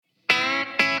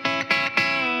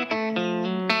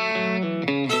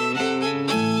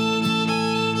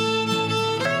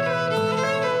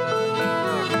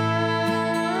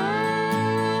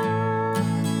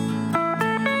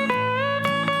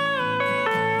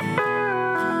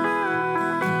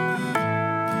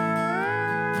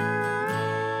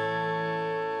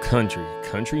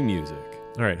Country music.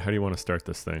 All right, how do you want to start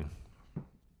this thing?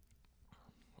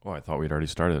 Oh, I thought we'd already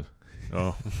started.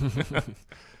 Oh,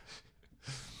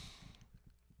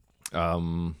 I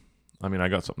mean, I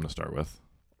got something to start with.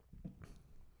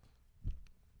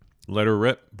 let her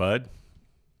rip, bud.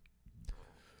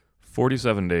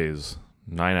 47 days,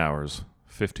 9 hours,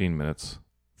 15 minutes,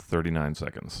 39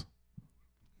 seconds.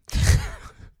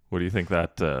 What do you think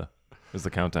that is the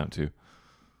countdown to?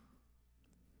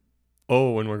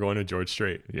 Oh, when we're going to George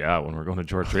Strait. Yeah, when we're going to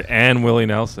George Strait and Willie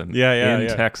Nelson in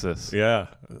Texas. Yeah,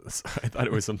 I thought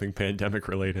it was something pandemic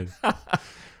related.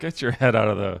 Get your head out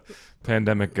of the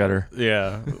pandemic gutter.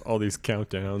 Yeah, all these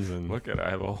countdowns and. Look at I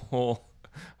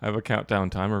have a countdown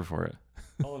timer for it.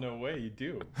 Oh no way, you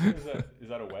do. Is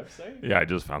that a website? Yeah, I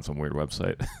just found some weird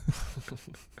website.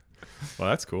 Well,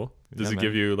 that's cool. Does Yeah, it man.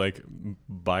 give you like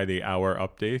by the hour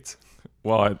updates?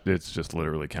 Well, it's just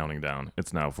literally counting down.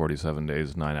 It's now 47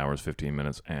 days, 9 hours, 15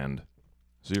 minutes, and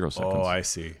 0 seconds. Oh, I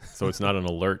see. So it's not an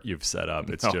alert you've set up.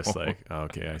 It's No. just like,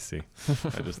 okay, I see.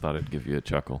 I just thought it'd give you a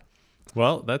chuckle.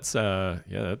 Well, that's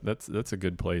that's a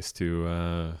good place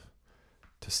to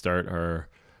start our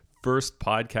first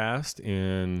podcast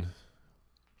in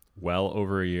well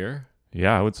over a year.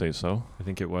 Yeah, I would say so. I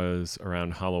think it was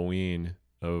around Halloween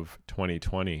of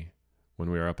 2020 when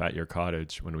we were up at your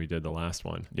cottage when we did the last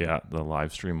one. Yeah, the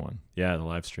live stream one. Yeah, the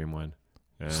live stream one.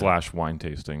 / wine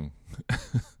tasting.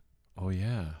 Oh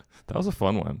yeah. That was a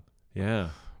fun one. Yeah.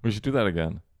 We should do that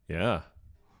again. Yeah.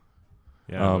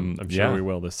 Yeah. I'm sure yeah. we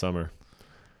will this summer.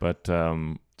 But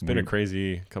It's been a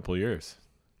crazy couple of years.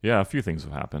 yeah, a few things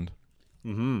have happened.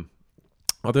 Mm-hmm.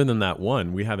 Other than that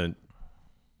one, we haven't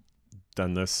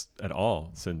done this at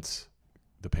all since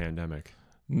the pandemic.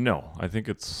 No, I think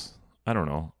it's, I don't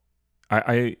know.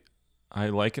 I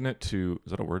liken it to,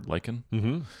 is that a word, liken?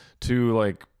 Mm-hmm. To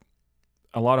like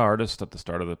a lot of artists at the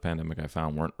start of the pandemic I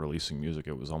found weren't releasing music.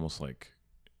 It was almost like,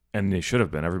 and they should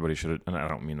have been, everybody should have, and I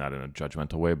don't mean that in a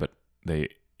judgmental way, but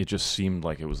it just seemed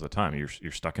like it was the time.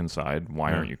 You're stuck inside.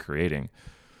 Why aren't you creating?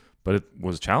 But it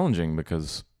was challenging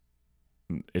because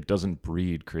it doesn't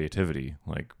breed creativity,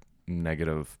 like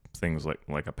negative things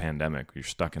like a pandemic. You're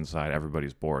stuck inside.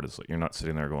 Everybody's bored. It's like you're not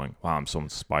sitting there going, wow, I'm so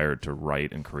inspired to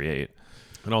write and create.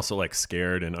 And also like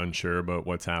scared and unsure about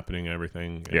what's happening and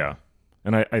everything. Yeah.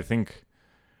 And I think,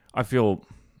 I feel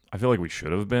like we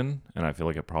should have been, and I feel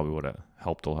like it probably would have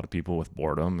helped a lot of people with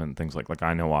boredom and things like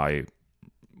I know I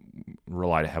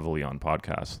relied heavily on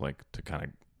podcasts, like to kind of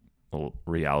a little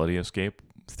reality escape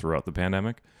throughout the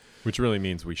pandemic. Which really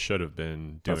means we should have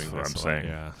been doing That's what this I'm a lot. saying.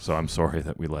 Yeah. So I'm sorry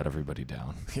that we let everybody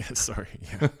down. Yeah, sorry.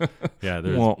 Yeah. Yeah,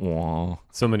 there's Wah, wah.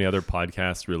 so many other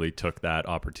podcasts really took that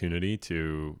opportunity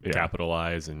to Yeah.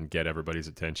 capitalize and get everybody's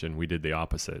attention. We did the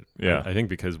opposite. Yeah. I think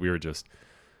because we were just,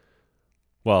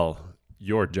 well,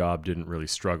 your job didn't really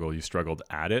struggle. You struggled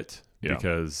at it Yeah.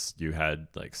 because you had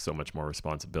like so much more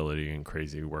responsibility and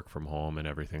crazy work from home and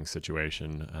everything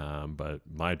situation. But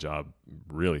my job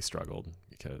really struggled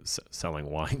because selling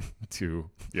wine to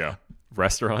Yeah.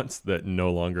 restaurants that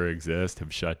no longer exist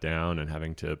have shut down and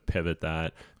having to pivot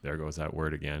that. There goes that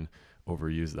word again.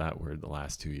 Overused that word the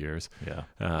last 2 years. Yeah.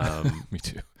 Um, Me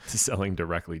too. to selling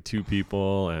directly to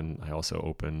people, and I also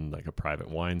opened like a private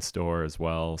wine store as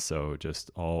well. So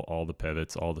just all the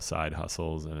pivots, all the side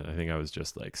hustles, and I think I was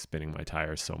just like spinning my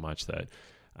tires so much that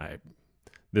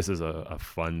this is a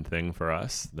fun thing for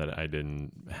us that I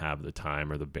didn't have the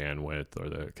time or the bandwidth or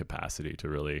the capacity to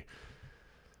really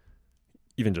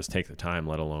even just take the time,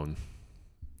 let alone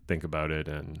think about it.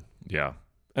 Yeah.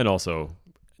 And also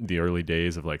the early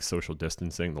days of like social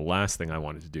distancing, the last thing I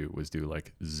wanted to do was do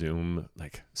like Zoom,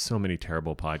 like so many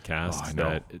terrible podcasts I know.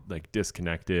 that like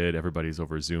disconnected, everybody's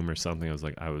over Zoom or something.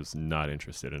 I was not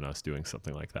interested in us doing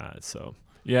something like that. So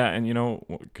Yeah, and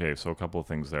okay, so a couple of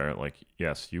things there. Like,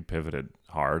 yes, you pivoted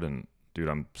hard, and dude,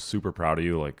 I'm super proud of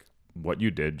you. Like, what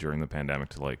you did during the pandemic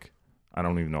to like, I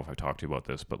don't even know if I talked to you about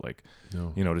this, but like,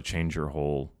 no. to change your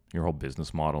whole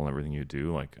business model and everything you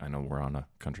do. Like, I know we're on a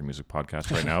country music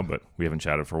podcast right now, but we haven't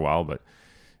chatted for a while, but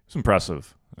it's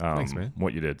impressive. Thanks, man.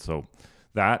 What you did. So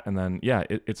that, and then, yeah,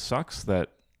 it sucks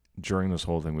that during this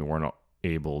whole thing, we weren't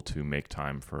able to make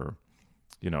time for,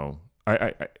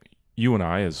 you and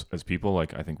I as people,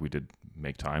 like, I think we did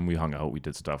make time. We hung out, we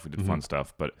did stuff, we did fun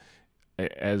stuff, but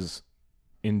as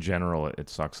in general, it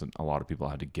sucks that a lot of people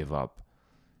had to give up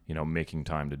making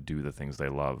time to do the things they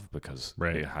love because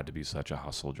it had to be such a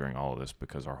hustle during all of this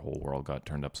because our whole world got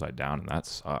turned upside down, and that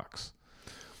sucks.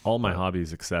 All my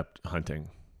hobbies except hunting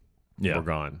were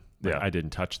gone. Like, Yeah. I didn't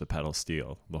touch the pedal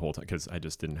steel the whole time because I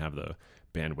just didn't have the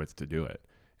bandwidth to do it.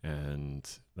 And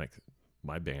like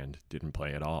my band didn't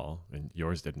play at all, and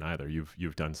yours didn't either.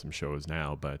 You've done some shows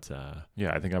now, but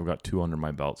Yeah, I think I've got 2 under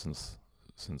my belt since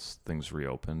things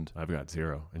reopened. I've got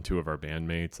 0. And 2 of our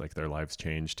bandmates, like their lives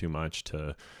changed too much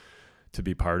to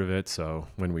be part of it. So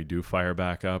when we do fire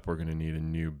back up, we're gonna need a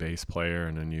new bass player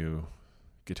and a new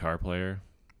guitar player.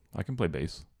 I can play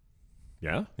bass.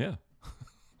 Yeah. Yeah.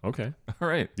 Okay. All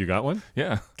right. You got one?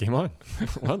 Yeah. Game on.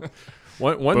 Well,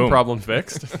 one Boom. problem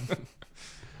fixed.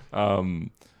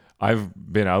 I've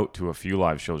been out to a few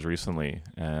live shows recently,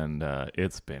 and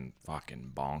it's been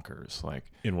fucking bonkers. Like,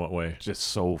 In what way? just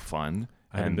so fun.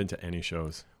 I haven't And been to any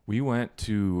shows. we went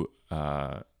to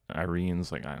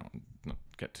Irene's. Like, I don't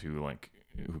get to, like,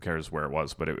 who cares where it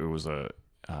was, but it was a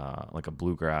like a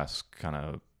bluegrass kind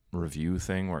of review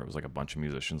thing where it was like a bunch of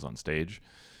musicians on stage,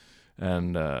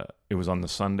 and it was on the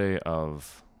Sunday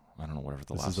of, I don't know, whatever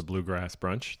the This last. is a bluegrass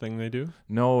brunch thing they do?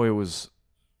 No, it was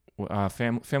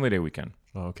Family Day weekend.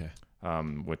 Oh, okay.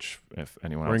 Which, if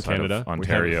anyone We're in outside Canada. of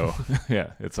Ontario,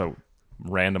 yeah, it's a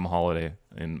random holiday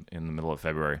in the middle of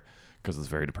February because it's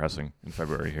very depressing in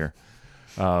February here.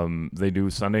 They do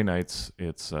Sunday nights.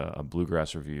 It's a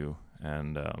bluegrass review,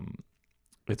 and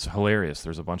it's hilarious.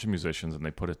 There's a bunch of musicians, and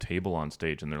they put a table on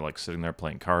stage, and they're like sitting there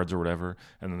playing cards or whatever,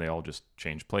 and then they all just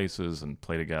change places and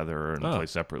play together and play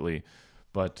separately.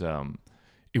 But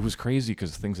it was crazy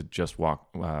because things had just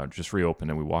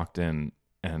reopened, and we walked in,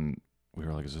 and we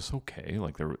were like, "Is this okay?"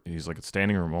 Like, he's like, "It's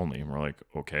standing room only," and we're like,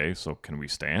 "Okay, so can we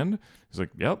stand?" He's like,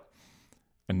 "Yep."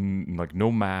 And like,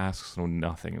 no masks, no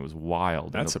nothing. It was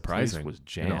wild. That's surprising. The place was In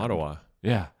jammed. Ottawa.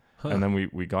 Yeah. Huh. And then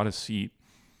we got a seat,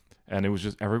 and it was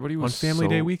just, everybody On was Family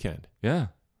Day so- weekend. Yeah.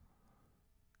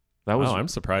 That was, Wow, I'm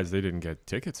surprised they didn't get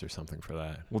tickets or something for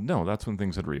that. well, no, that's when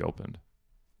things had reopened.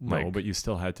 No, Like- but you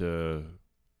still had to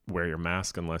wear your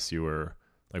mask unless you were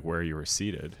like where you were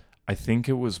seated. I think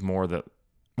it was more that,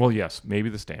 well, yes, maybe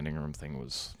the standing room thing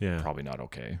was Yeah. probably not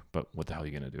okay, but what the hell are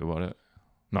you going to do about it?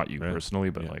 Not you Right. personally,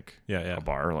 but Yeah. like Yeah. a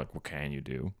bar, like, what can you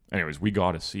do? Anyways, we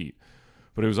got a seat,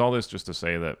 but it was all this just to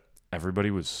say that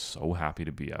everybody was so happy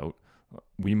to be out.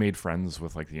 We made friends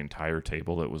with like the entire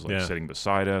table that was like Yeah. sitting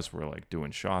beside us. We're like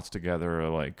doing shots together.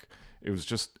 Like, it was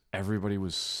just, everybody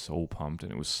was so pumped,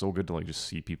 and it was so good to like just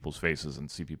see people's faces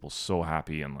and see people so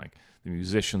happy, and like the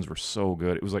musicians were so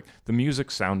good. It was like the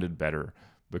music sounded better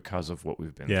because of what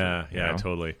we've been Yeah, through. you yeah, know?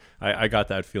 totally. I got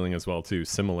that feeling as well too.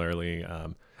 Similarly,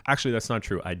 actually, that's not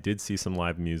true. I did see some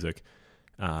live music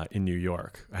in New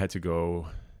York. I had to go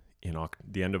in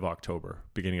the end of October,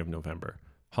 beginning of November,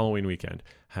 Halloween weekend.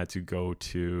 Had to go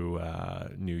to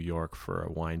New York for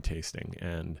a wine tasting,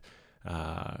 and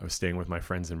I was staying with my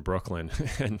friends in Brooklyn,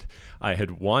 and I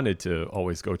had wanted to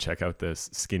always go check out this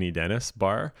Skinny Dennis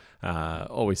bar.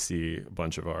 Always see a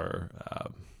bunch of our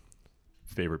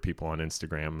favorite people on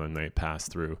Instagram when they pass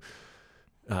through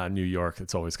New York.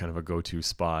 It's always kind of a go-to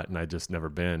spot, and I'd just never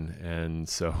been. And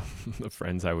so the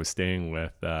friends I was staying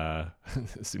with, as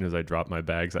soon as I dropped my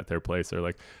bags at their place, they're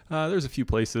like, there's a few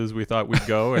places we thought we'd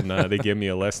go. And they gave me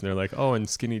a list, and they're like, oh, and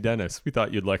Skinny Dennis, we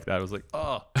thought you'd like that. I was like,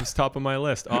 oh, it's top of my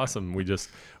list. Awesome. We just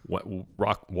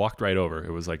walked right over.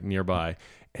 It was like nearby.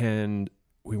 And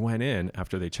we went in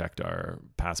after they checked our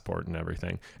passport and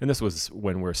everything. And this was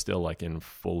when we're still like in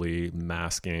fully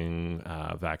masking,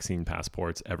 vaccine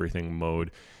passports, everything mode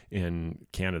in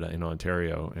Canada, in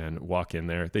Ontario, and walk in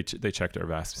there. They checked our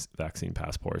vaccine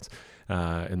passports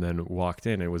and then walked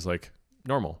in. It was like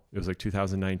normal. It was like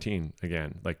 2019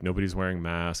 again. Like, nobody's wearing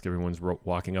masks. Everyone's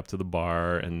walking up to the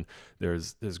bar, and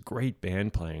there's this great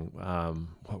band playing.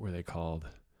 What were they called?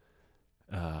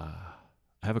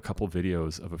 I have a couple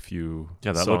videos of a few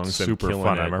Yeah, that looked songs that super killing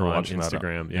fun. I it remember on watching that.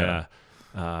 Instagram. Yeah.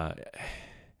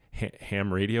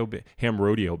 Ham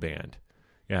Rodeo Band.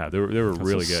 Yeah, they were That's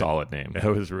really a good. solid name. That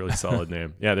was a really solid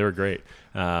name. Yeah, they were great.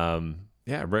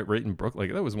 Yeah, right in Brooklyn.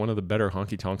 Like, that was one of the better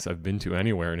honky tonks I've been to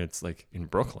anywhere, and it's like in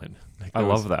Brooklyn. Like, I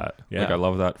love that. Yeah. Like, I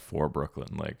love that for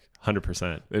Brooklyn. Like,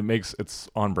 100%. it's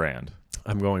on brand.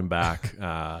 I'm going back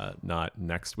not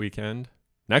next weekend.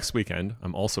 Next weekend,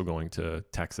 I'm also going to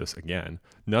Texas again.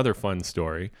 Another fun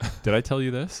story. Did I tell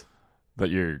you this? That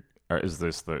is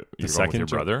this you're going with second your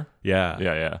brother?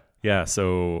 Yeah. Yeah.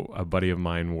 So a buddy of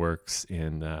mine works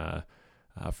in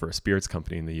for a spirits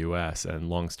company in the U.S. And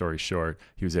long story short,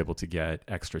 he was able to get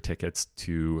extra tickets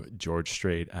to George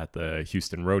Strait at the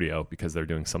Houston Rodeo because they're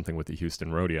doing something with the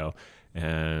Houston Rodeo.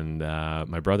 And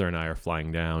my brother and I are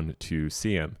flying down to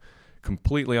see him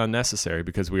completely unnecessary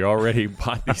because we already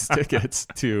bought these tickets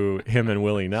to him and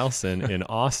Willie Nelson in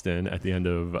Austin at the end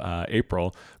of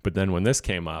April. But then when this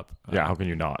came up, Yeah, how can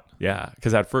you not? yeah,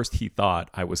 because at first he thought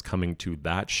I was coming to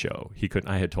that show. He couldn't.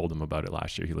 I had told him about it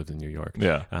last year. He lived in New York.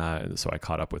 Yeah. So I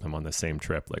caught up with him on the same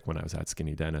trip, like when I was at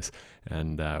Skinny Dennis,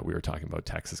 and we were talking about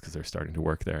Texas because they're starting to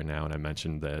work there now. And I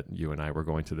mentioned that you and I were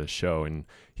going to this show, and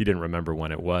he didn't remember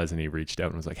when it was, and he reached out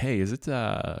and was like, "Hey, is it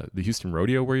the Houston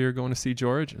Rodeo where you're going to see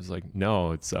George?" I was like,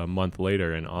 "No, it's a month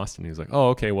later in Austin." He was like, "Oh,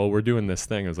 okay. Well, we're doing this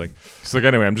thing." I was like, He's like,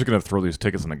 anyway, I'm just gonna throw these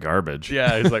tickets in the garbage.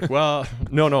 "Yeah." He's like, "Well,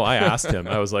 no." I asked him.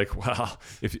 I was like, "Well,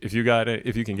 if you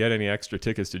can get any extra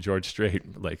tickets to George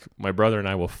Strait, like my brother and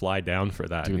I will fly down for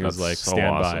that." Dude, and he was that's like, so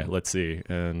 "Stand awesome. by, let's see."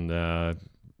 And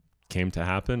came to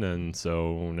happen, and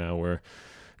so now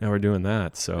we're doing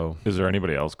that. So Is there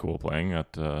anybody else cool playing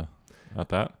at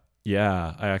that?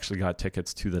 yeah, I actually got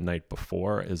tickets to the night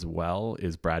before as well.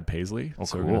 Is Brad Paisley? Oh,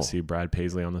 so we're cool. gonna see Brad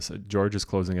Paisley on this. George is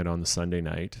closing it on the Sunday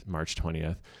night, March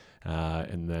 20th.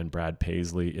 And then Brad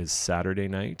Paisley is Saturday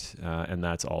night, and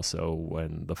that's also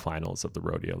when the finals of the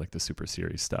rodeo, like the Super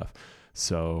Series stuff.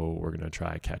 So we're gonna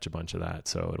try catch a bunch of that.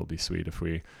 So it'll be sweet if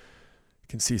we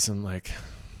can see some like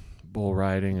bull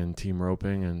riding and team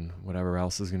roping and whatever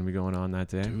else is gonna be going on that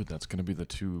day. Dude, that's gonna be the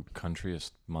two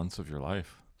countryest months of your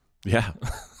life. Yeah,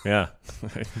 yeah.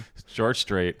 George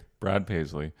Strait, Brad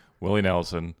Paisley, Willie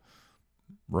Nelson,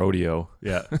 rodeo.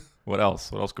 Yeah. What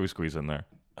else? What else can we squeeze in there?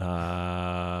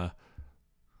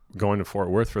 Going to Fort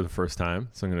Worth for the first time,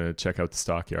 so I'm going to check out the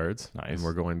stockyards. Nice. And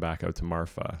we're going back out to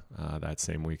Marfa that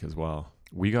same week as well.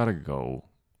 We gotta go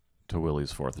to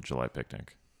Willie's 4th of July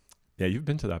picnic. Yeah, you've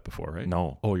been to that before, right?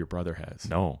 No, Oh, your brother has.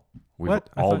 no. We've What?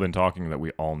 I all thought- been talking that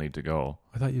we all need to go.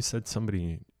 I thought you said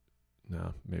somebody.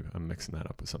 No, maybe I'm mixing that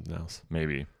up with something else.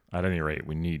 Maybe. At any rate,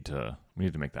 we need to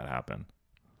make that happen.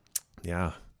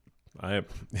 Yeah, I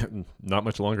not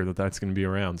much longer that's going to be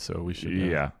around, so we should.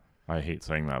 Yeah. I hate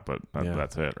saying that, but Yeah.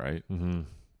 that's it, right? Mm-hmm.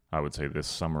 I would say this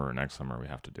summer or next summer we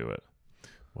have to do it.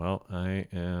 Well,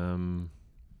 I'm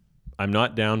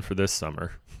not down for this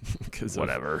summer because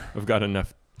Whatever. I've got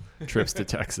enough trips to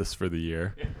Texas for the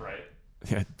year. Right.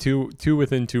 Yeah, two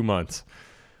within 2 months.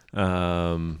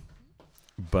 But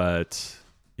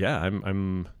yeah,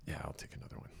 I'll take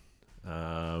another one.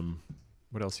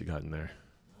 What else you got in there?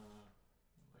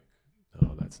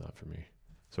 No, that's not for me.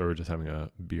 So we're just having a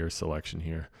beer selection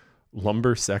here.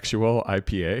 Lumber Sexual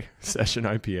IPA, Session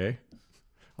IPA.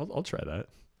 I'll try that.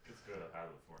 It's good. I've had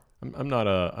it before.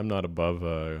 I'm not above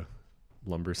a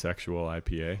Lumber Sexual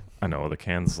IPA. I know the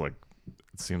can's like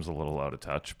it seems a little out of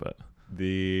touch, but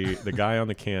The guy on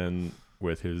the can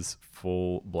with his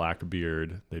full black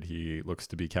beard that he looks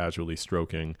to be casually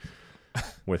stroking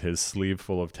with his sleeve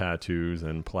full of tattoos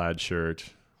and plaid shirt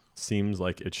seems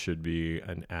like it should be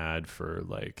an ad for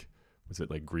like, was it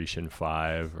like Grecian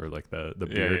 5 or like the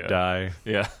beard dye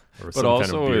yeah. or But some kind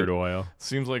also of beard oil?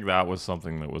 Seems like that was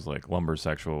something that was like lumber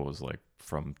sexual was like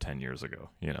from 10 years ago,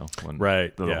 when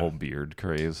Right. the yeah. whole beard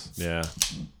craze. Yeah.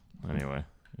 Anyway,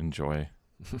 enjoy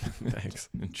Thanks.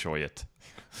 it.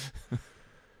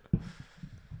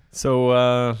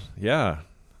 So yeah.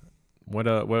 What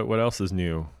else is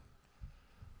new?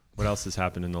 What else has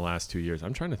happened in the last 2 years?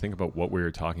 I'm trying to think about what we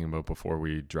were talking about before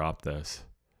we dropped this.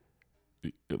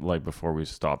 Like before we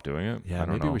stopped doing it? Yeah, I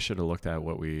don't maybe know. we should have looked at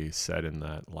what we said in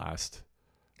that last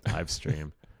live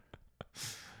stream.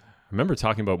 I remember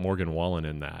talking about Morgan Wallen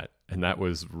in that, and that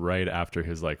was right after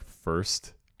his like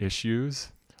first issues.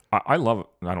 I love it.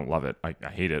 I don't love it. I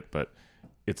hate it, but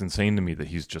it's insane to me that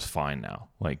he's just fine now.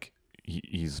 Like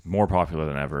he's more popular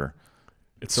than ever.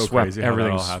 It's so swept, crazy. How that all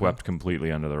everything's happened. swept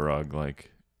completely under the rug. Like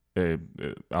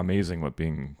amazing what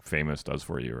being famous does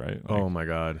for you, right? Like, Oh my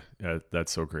God. Yeah,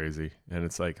 that's so crazy. And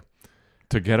it's like,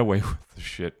 to get away with the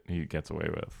shit he gets away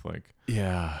with, like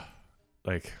yeah,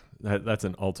 like that's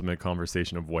an ultimate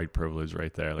conversation of white privilege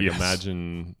right there. Like Yes.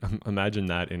 imagine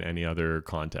that in any other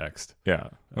context. yeah,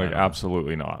 like Uh,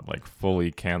 absolutely not. Like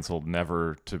fully canceled,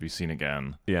 never to be seen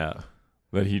again. Yeah.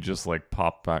 That he just like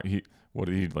popped back. What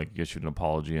did he like issued an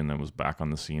apology and then was back on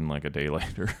the scene like a day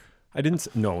later? I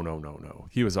didn't. No.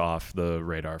 He was off the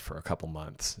radar for a couple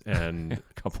months, and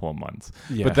A couple of months.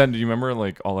 yeah. But then do you remember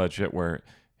like all that shit where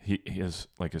his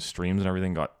like his streams and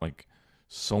everything got like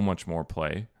so much more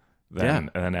play than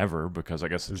ever because I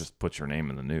guess it just puts your name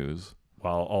in the news.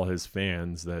 while all his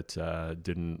fans that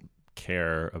didn't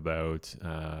care about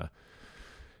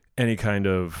any kind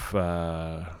of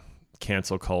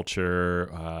cancel culture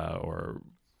or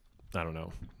I don't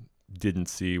know, didn't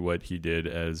see what he did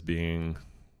as being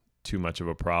too much of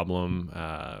a problem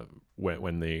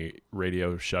when the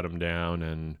radio shut him down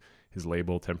and his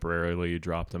label temporarily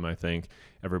dropped him. I think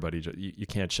everybody you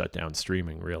can't shut down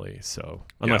streaming really. So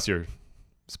unless you're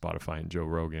Spotify and Joe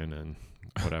Rogan and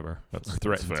whatever, That's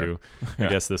threatened fair. to. I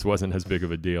guess this wasn't as big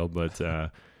of a deal, but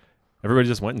everybody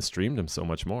just went and streamed him so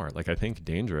much more. Like I think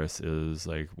Dangerous is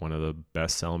like one of the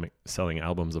best selling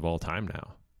albums of all time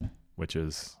now, which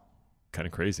is kind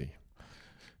of crazy.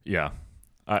 Yeah.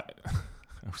 I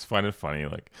was finding it funny,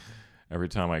 like every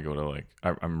time I go to like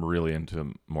I'm really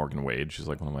into Morgan Wade. She's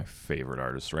like one of my favorite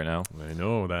artists right now. I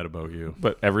know that about you.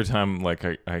 But every time like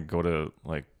I go to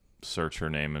like search her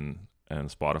name and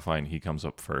Spotify and he comes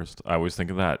up first, I always think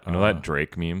of that. You know that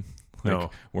Drake meme? Like,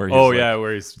 No. Where he's like,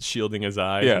 where he's shielding his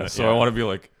eyes. Yeah, so I want to be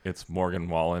like, it's Morgan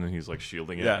Wallen, and he's like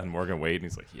shielding it, Yeah. and Morgan Wade, and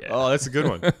he's like, yeah. Oh, that's a good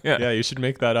one. Yeah. You should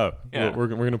make that up. Yeah. We're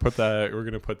gonna put that. We're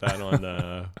gonna put that on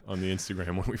the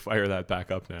Instagram when we fire that back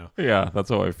up now. Yeah, that's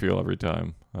how I feel every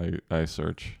time I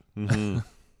search. Mm-hmm.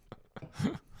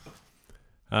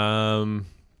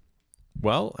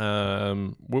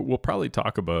 We'll probably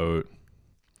talk about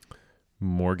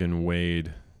Morgan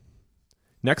Wade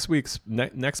next week's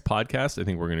next podcast. I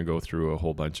think we're going to go through a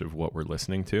whole bunch of what we're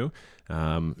listening to.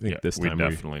 I think this time we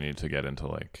definitely need to get into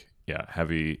like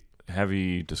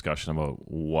heavy discussion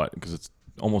about what, because it's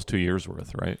almost 2 years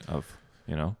worth, right? Of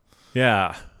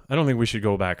Yeah, I don't think we should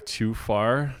go back too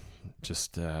far,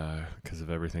 just because of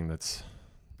everything that's,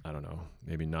 I don't know,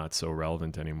 maybe not so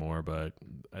relevant anymore. But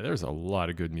there's a lot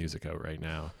of good music out right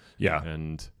now. Yeah,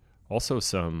 and also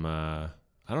some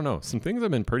I don't know, some things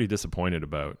I've been pretty disappointed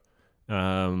about.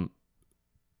 I'm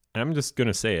just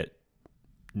gonna say it,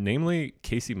 namely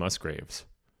Casey Musgraves.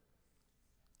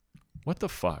 What the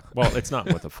fuck? Well, it's not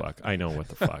what the fuck. I know what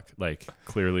the fuck. Like,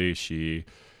 clearly she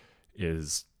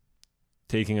is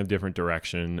taking a different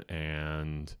direction,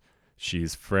 and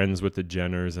she's friends with the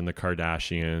Jenners and the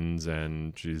Kardashians,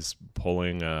 and she's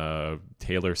pulling a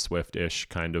Taylor Swift-ish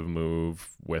kind of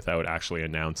move without actually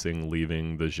announcing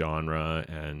leaving the genre.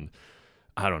 And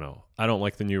I don't know. I don't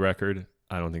like the new record.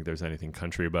 I don't think there's anything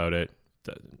country about it.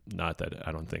 Not that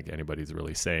I don't think anybody's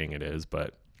really saying it is,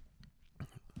 but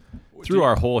through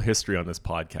our whole history on this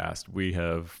podcast, we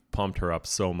have pumped her up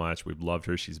so much. We've loved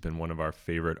her. She's been one of our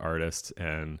favorite artists.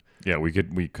 And yeah, we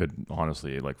could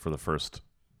honestly, like, for the first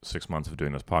 6 months of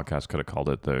doing this podcast, could have called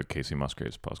it the Casey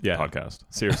Musgraves podcast.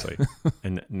 Seriously.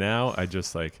 And now I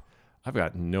just I've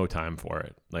got no time for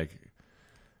it. Like,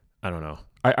 I don't know.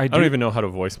 I don't even know how to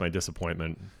voice my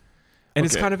disappointment. And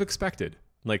it's kind of expected.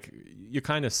 Like, you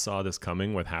kind of saw this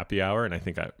coming with Happy Hour, and I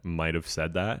think I might have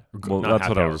said that. Well, not that's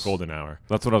Happy what Hour, Golden Hour.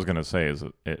 That's what I was gonna say. Is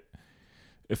it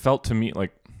felt to me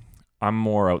like I'm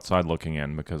more outside looking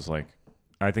in, because like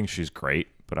I think she's great,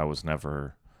 but I was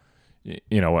never,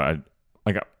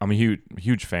 I'm a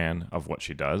huge fan of what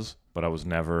she does, but I was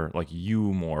never like, you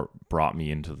more brought me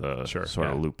into the sort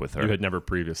of loop with her. You had never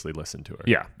previously listened to her.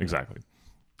 Yeah, exactly.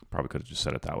 Probably could have just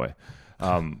said it that way.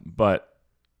 But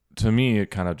to me, it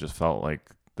kind of just felt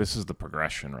like this is the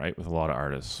progression, right? With a lot of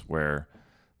artists, where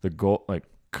the goal, like,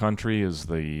 country is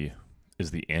the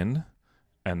in,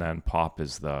 and then pop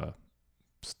is the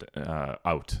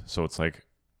out. So it's like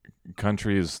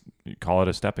country is, you call it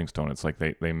a stepping stone. It's like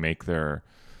they make they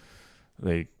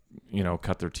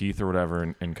cut their teeth or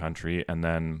whatever in country, and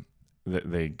then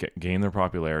they gain their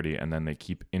popularity, and then they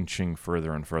keep inching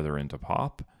further and further into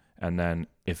pop. And then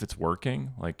if it's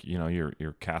working, like,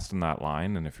 you're casting that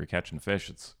line, and if you're catching fish,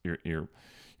 it's you're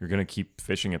going to keep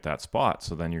fishing at that spot.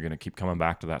 So then you're going to keep coming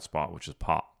back to that spot, which is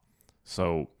pop.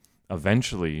 So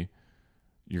eventually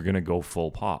you're going to go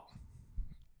full pop,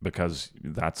 because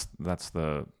that's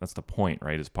the point,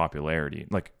 right? Is popularity.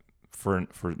 Like for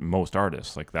most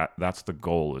artists, like that's the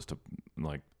goal, is to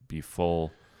like be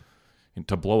full,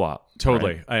 to blow up.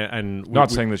 Totally. Right?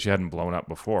 Not saying that she hadn't blown up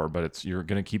before, but you're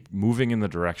going to keep moving in the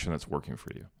direction that's working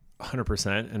for you.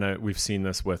 100%. And we've seen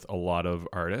this with a lot of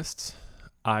artists.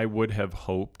 I would have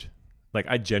hoped, like,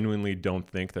 I genuinely don't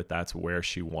think that that's where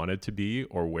she wanted to be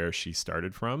or where she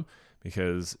started from,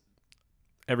 because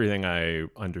everything I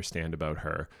understand about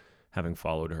her, having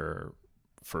followed her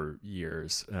for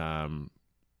years,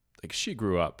 like, she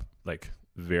grew up like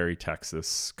very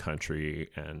Texas country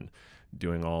and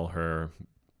doing all her,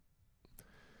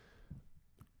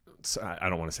 I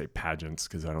don't want to say pageants,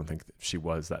 because I don't think she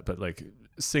was that, but like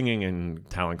singing in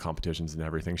talent competitions and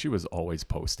everything. She was always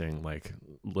posting like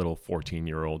little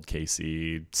 14-year-old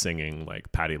Casey singing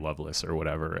like Patty Loveless or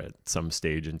whatever at some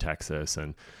stage in Texas.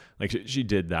 And like she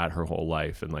did that her whole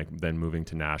life, and like then moving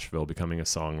to Nashville, becoming a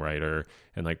songwriter,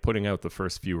 and like putting out the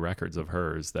first few records of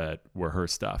hers that were her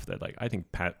stuff, that like I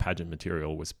think pageant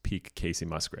material was peak Casey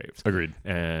Musgraves. Agreed.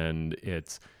 And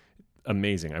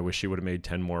amazing. I wish she would have made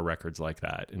 10 more records like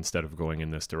that instead of going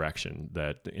in this direction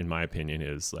that, in my opinion,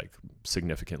 is like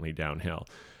significantly downhill.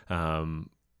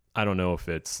 I don't know if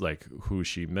it's like who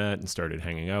she met and started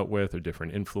hanging out with or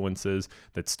different influences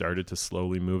that started to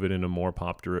slowly move it in a more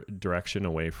pop direction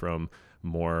away from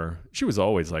more. She was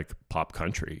always like pop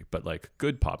country, but like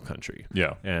good pop country.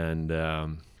 Yeah. And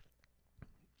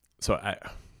so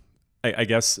I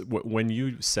guess when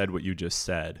you said what you just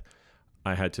said,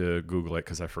 I had to Google it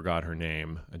because I forgot her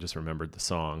name. I just remembered the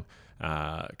song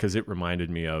because it reminded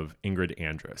me of Ingrid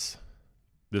Andress.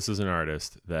 This is an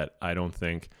artist that I don't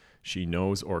think she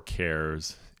knows or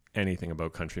cares anything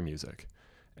about country music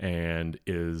and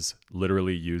is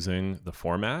literally using the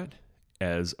format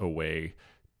as a way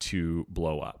to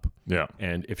blow up. Yeah.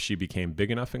 And if she became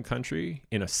big enough in country,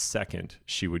 in a second,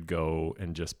 she would go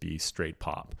and just be straight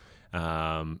pop.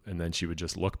 And then she would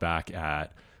just look back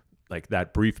at like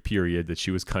that brief period that she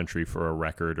was country for a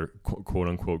record or quote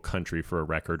unquote country for a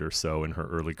record or so in her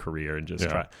early career and just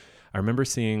try. I remember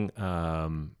seeing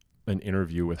an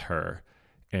interview with her.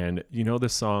 And you know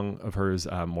this song of hers,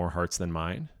 "More Hearts Than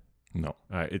Mine"? No.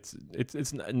 It's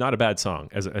not a bad song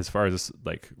as far as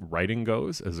like writing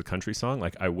goes as a country song.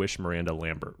 Like I wish Miranda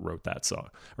Lambert wrote that song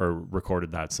or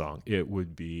recorded that song. It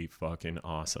would be fucking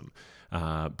awesome.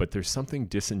 But there's something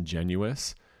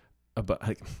disingenuous about,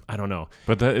 like, I don't know.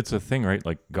 But it's a thing, right?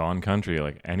 Like gone country,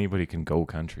 like anybody can go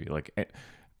country. Like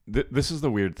this is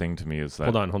the weird thing to me is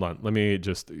that. Hold on. Let me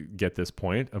just get this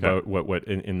point about what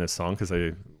in this song, because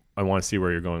I want to see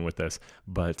where you're going with this.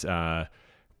 But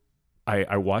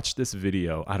I watched this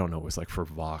video, I don't know, it was like for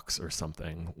Vox or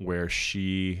something, where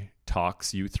she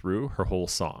talks you through her whole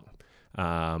song.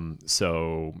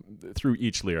 So through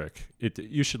each lyric,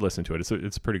 you should listen to it.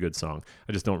 It's a pretty good song.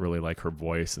 I just don't really like her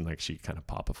voice, and like she kind of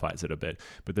popifies it a bit.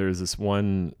 But there's this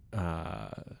one,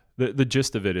 the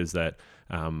gist of it is that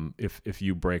if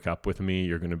you break up with me,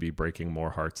 you're going to be breaking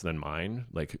more hearts than mine.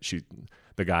 Like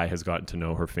the guy has gotten to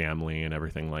know her family and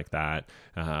everything like that.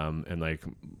 And like,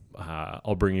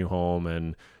 I'll bring you home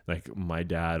and like my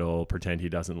dad will pretend he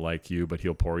doesn't like you, but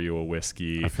he'll pour you a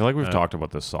whiskey. I feel like we've talked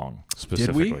about this song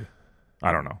specifically. Did we?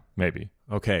 I don't know. Maybe.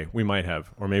 Okay. We might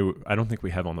have, or maybe, I don't think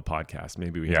we have on the podcast.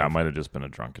 Maybe we have. Yeah, it might have just been a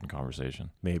drunken conversation.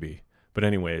 Maybe. But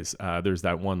anyways, there's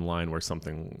that one line where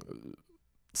something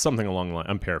along the line,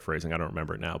 I'm paraphrasing, I don't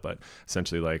remember it now, but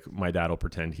essentially like my dad will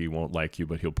pretend he won't like you,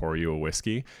 but he'll pour you a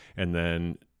whiskey. And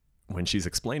then when she's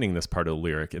explaining this part of the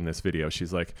lyric in this video,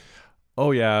 she's like,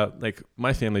 oh yeah, like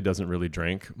my family doesn't really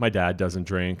drink. My dad doesn't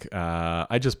drink.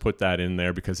 I just put that in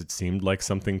there because it seemed like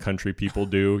something country people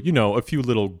do. You know, a few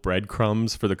little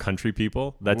breadcrumbs for the country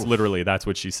people. That's that's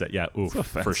what she said. Yeah, oof,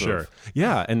 for sure.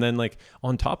 Yeah, and then like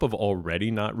on top of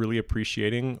already not really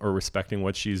appreciating or respecting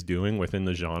what she's doing within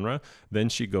the genre, then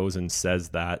she goes and says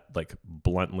that like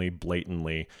bluntly,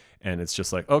 blatantly, and it's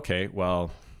just like, okay,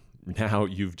 well, now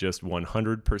you've just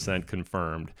 100%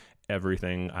 confirmed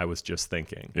everything I was just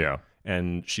thinking. Yeah.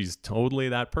 And she's totally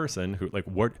that person who like,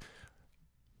 what,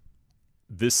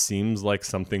 this seems like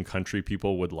something country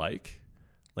people would like.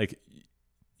 Like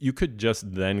you could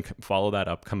just then follow that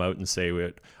up, come out and say,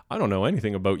 I don't know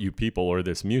anything about you people or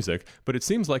this music, but it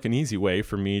seems like an easy way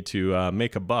for me to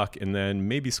make a buck and then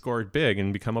maybe score it big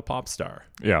and become a pop star.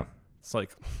 Yeah. It's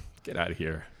like, get out of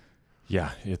here.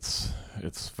 Yeah. It's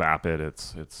vapid.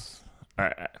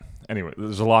 Anyway,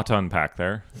 there's a lot to unpack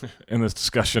there in this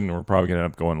discussion. We're probably going to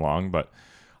end up going long, but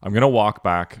I'm going to walk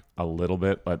back a little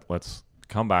bit. Let's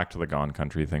come back to the Gone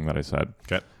Country thing that I said.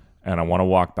 Okay. And I want to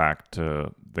walk back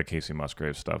to the Casey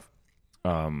Musgrave stuff.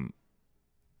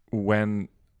 When,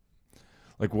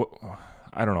 like, what,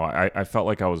 I don't know. I felt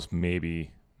like I was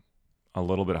maybe a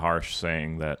little bit harsh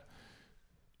saying that,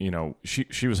 you know,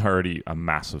 she was already a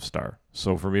massive star.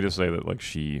 So for me to say that, like,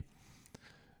 she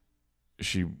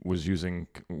was using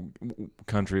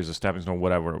country as a stepping stone,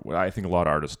 whatever. I think a lot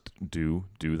of artists do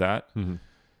that. Mm-hmm.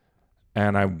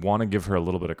 And I want to give her a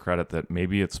little bit of credit that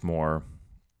maybe it's more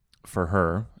for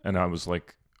her. And I was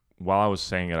like, while I was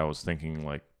saying it, I was thinking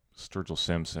like Sturgill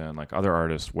Simpson, like other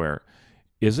artists, where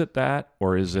is it that,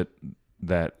 or is it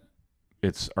that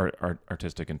it's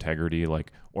artistic integrity,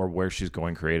 like, or where she's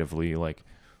going creatively? Like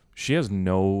she doesn't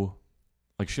owe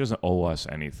us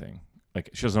anything. Like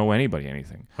she doesn't owe anybody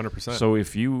anything. 100%. So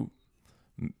if you're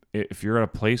at a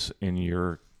place in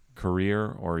your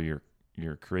career or your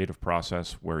creative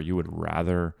process where you would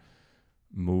rather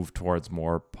move towards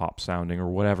more pop sounding or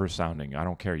whatever sounding, I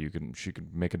don't care. She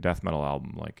could make a death metal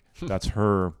album. Like that's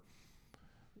her.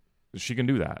 She can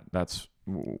do that. That's,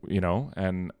 you know,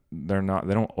 and they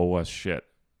don't owe us shit.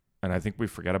 And I think we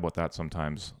forget about that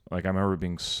sometimes. Like I remember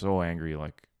being so angry,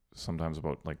 like sometimes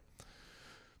about like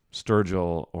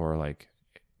Sturgill or like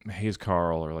Hayes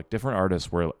Carl or like different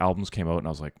artists where albums came out and I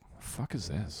was like, fuck is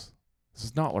this? This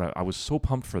is not what I was so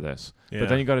pumped for this. Yeah. But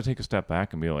then you got to take a step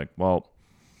back and be like, well,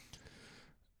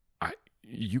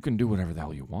 you can do whatever the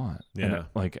hell you want. Yeah. And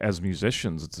like as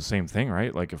musicians, it's the same thing,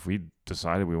 right? Like if we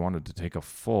decided we wanted to take a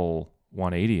full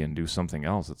 180 and do something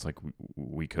else, it's like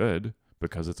we could,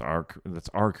 because that's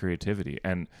our creativity.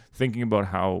 And thinking about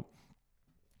how,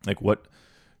 like, what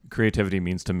creativity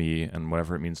means to me and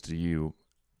whatever it means to you,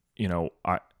 you know,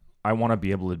 I want to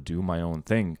be able to do my own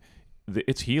thing.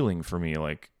 It's healing for me,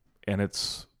 like, and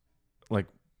it's like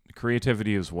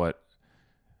creativity is what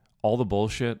all the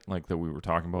bullshit like that we were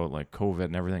talking about, like COVID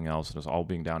and everything else, and us all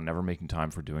being down, never making time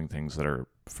for doing things that are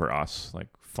for us, like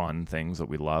fun things that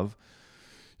we love.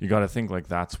 You got to think like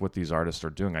that's what these artists are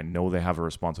doing. I know they have a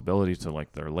responsibility to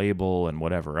like their label and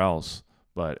whatever else,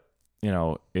 but you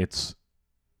know, it's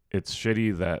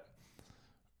shitty that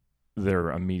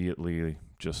they're immediately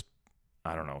just,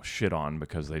 I don't know, shit on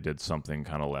because they did something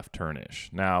kind of left turnish.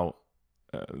 Now,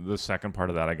 the second part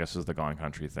of that, I guess, is the Gone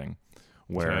Country thing,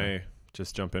 where Can I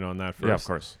just jump in on that first? yeah, of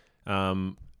course.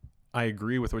 I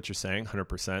agree with what you're saying,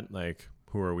 100%. Like,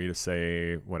 who are we to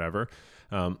say whatever?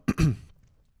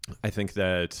 I think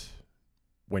that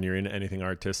when you're in anything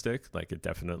artistic, like it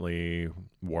definitely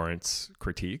warrants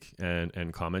critique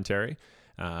and commentary.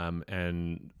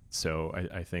 And so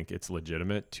I think it's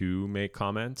legitimate to make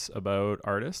comments about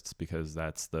artists because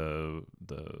that's the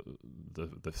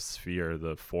sphere,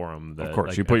 the forum that, Of course,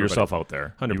 like, you put yourself out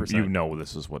there. 100%. You know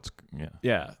this is what's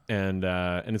yeah, and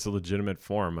it's a legitimate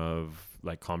form of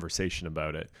like conversation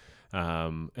about it.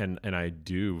 And I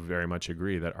do very much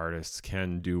agree that artists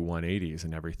can do 180s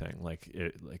and everything. Like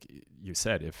you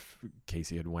said, if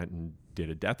Casey had went and did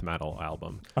a death metal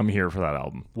album, I'm here for that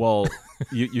album. well,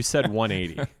 you said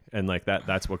 180, and like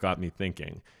that's what got me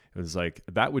thinking. It was like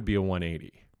that would be a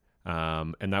 180,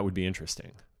 and that would be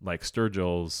interesting. Like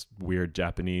Sturgill's weird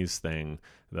Japanese thing,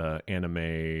 the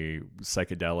anime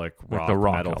psychedelic rock, the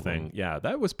rock metal album thing. Yeah,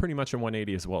 that was pretty much a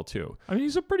 180 as well too. I mean,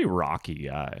 he's a pretty rocky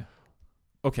guy.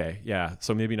 Okay, yeah.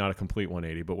 So maybe not a complete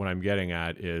 180, but what I'm getting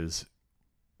at is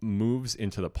moves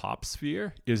into the pop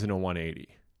sphere isn't a 180.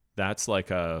 That's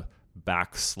like a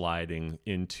backsliding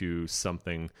into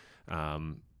something.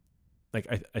 Like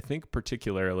I think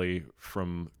particularly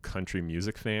from country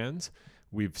music fans,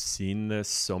 we've seen this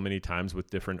so many times with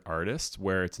different artists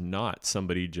where it's not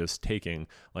somebody just taking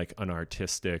like an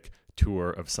artistic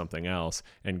tour of something else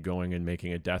and going and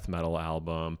making a death metal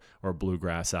album or a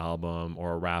bluegrass album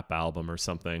or a rap album or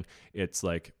something. It's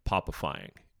like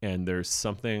popifying, and there's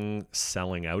something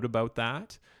selling out about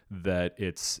that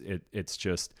it's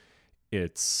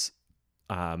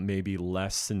maybe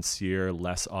less sincere,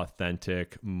 less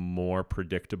authentic, more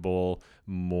predictable,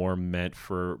 more meant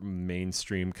for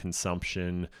mainstream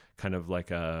consumption, kind of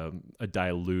like a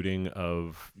diluting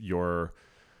of your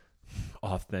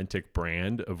authentic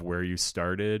brand of where you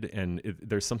started. And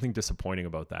there's something disappointing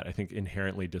about that. I think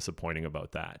inherently disappointing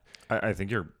about that. I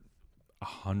think you're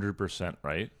 100%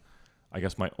 right. I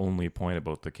guess my only point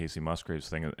about the Casey Musgraves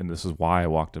thing, and this is why I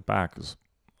walked it back, because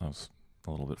I was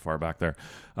a little bit far back there.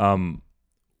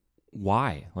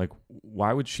 Why? Like,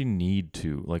 why would she need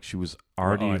to? Like, she was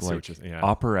already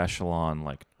upper echelon,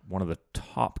 like one of the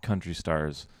top country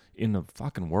stars in the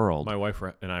fucking world. My wife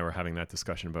and I were having that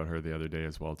discussion about her the other day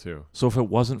as well too. So if it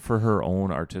wasn't for her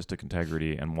own artistic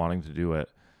integrity and wanting to do it,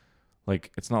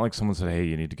 like, it's not like someone said, hey,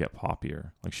 you need to get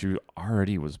poppier. Like, she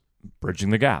already was bridging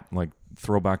the gap. Like,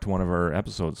 throwback to one of our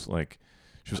episodes, like,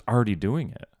 she was already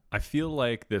doing it. I feel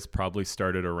like this probably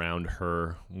started around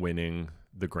her winning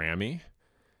the Grammy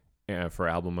for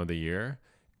Album of the Year,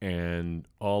 and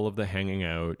all of the hanging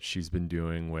out she's been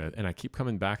doing with, and I keep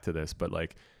coming back to this, but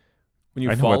like when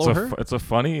you follow her, it's a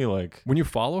funny, like, when you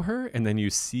follow her and then you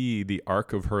see the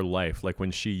arc of her life, like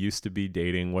when she used to be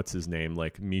dating, what's his name?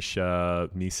 Like Misha,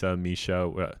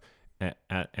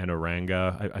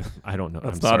 Anaranga. I don't know.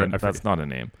 That's that's not a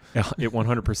name. It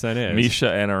 100% is. Misha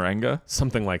Anaranga?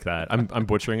 Something like that. I'm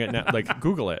butchering it now. Like,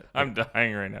 Google it. I'm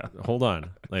dying right now. Hold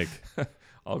on. Like,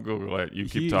 I'll Google it. You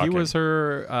keep talking. He was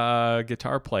her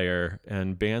guitar player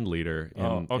and band leader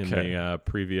in the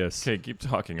previous. Okay, keep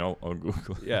talking. I'll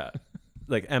Google it. Yeah,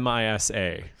 like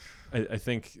MISA. I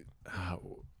think.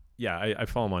 I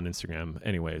follow him on Instagram.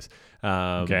 Anyways,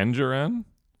 Ganjaran?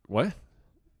 What?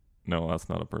 No, that's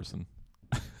not a person.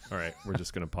 All right, we're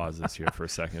just gonna pause this here for a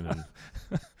second, and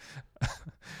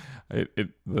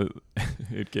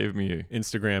it gave me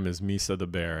Instagram is Misa the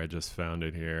Bear. I just found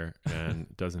it here, and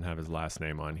doesn't have his last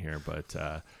name on here.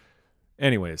 But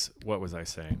anyways, what was I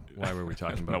saying? Why were we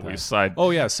talking about that? We side.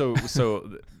 Oh yeah, so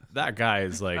that guy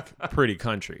is like pretty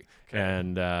country.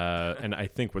 And I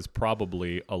think was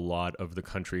probably a lot of the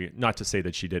country, not to say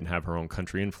that she didn't have her own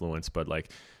country influence, but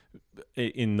like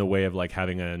in the way of like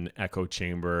having an echo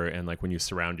chamber, and like when you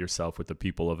surround yourself with the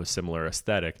people of a similar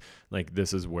aesthetic, like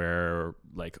this is where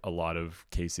like a lot of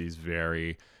Casey's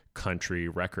very country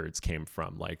records came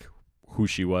from, like who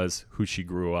she was, who she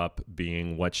grew up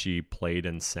being, what she played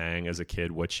and sang as a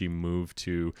kid, what she moved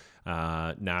to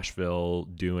Nashville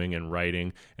doing and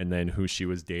writing, and then who she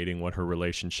was dating, what her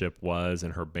relationship was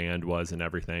and her band was and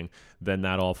everything. Then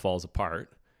that all falls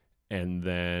apart. And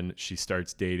then she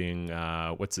starts dating,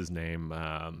 what's his name?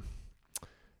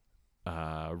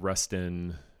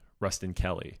 Rustin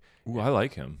Kelly. Ooh, I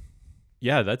like him.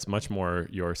 Yeah, that's much more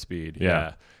your speed.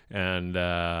 Yeah. And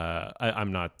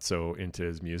I'm not so into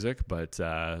his music, but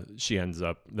she ends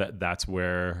up, that's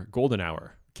where Golden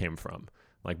Hour came from.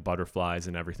 Like Butterflies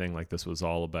and everything. Like this was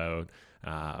all about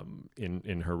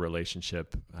in her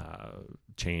relationship,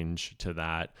 change to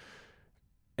that.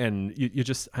 And you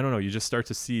just, I don't know, you just start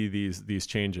to see these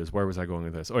changes. Where was I going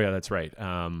with this? Oh yeah, that's right.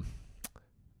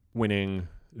 Winning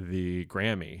the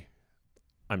Grammy,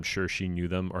 I'm sure she knew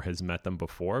them or has met them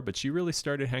before, but she really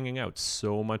started hanging out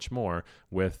so much more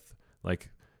with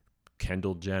like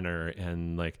Kendall Jenner,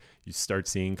 and like you start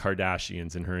seeing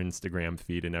Kardashians in her Instagram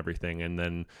feed and everything. And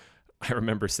then I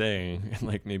remember saying, and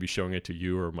like maybe showing it to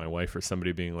you or my wife or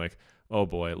somebody, being like, oh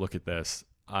boy, look at this.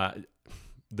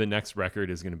 The next record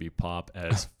is going to be pop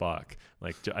as fuck.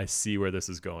 Like, I see where this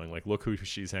is going. Like, look who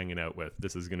she's hanging out with.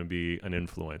 This is going to be an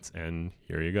influence. And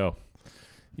here you go.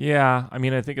 Yeah. I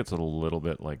mean, I think it's a little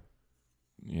bit like,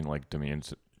 you know, like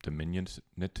diminutive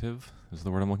is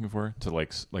the word I'm looking for. To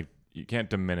like you can't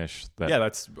diminish that. Yeah,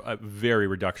 that's a very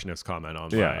reductionist comment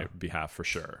on my behalf for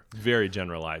sure. Very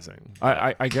generalizing.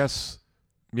 I guess,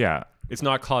 yeah. It's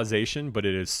not causation, but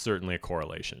it is certainly a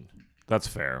correlation. That's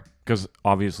fair, because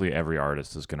obviously every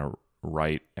artist is going to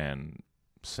write and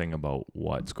sing about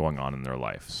what's going on in their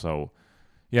life. So,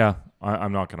 yeah,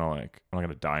 I'm not gonna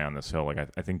die on this hill. Like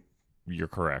I think you're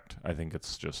correct. I think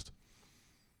it's just,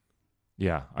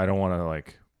 yeah, I don't want to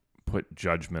like put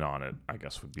judgment on it, I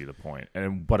guess would be the point.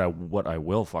 And what I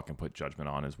will fucking put judgment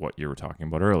on is what you were talking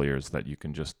about earlier, is that you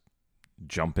can just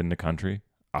jump into country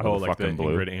out of the like fucking the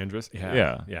blue. Ingrid Andress?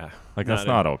 Yeah. Like that's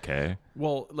not okay.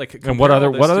 Well, like, and what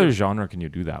other genre can you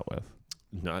do that with?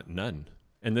 None.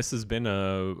 And this has been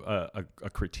a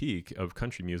critique of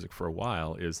country music for a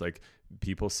while, is like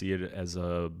people see it as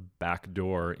a back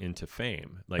door into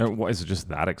fame. Like, is it just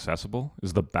that accessible?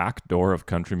 Is the back door of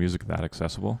country music that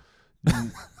accessible?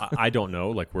 I don't know.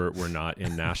 Like we're not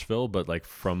in Nashville, but like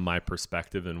from my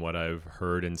perspective and what I've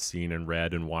heard and seen and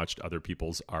read and watched other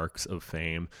people's arcs of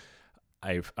fame,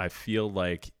 I feel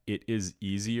like it is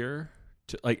easier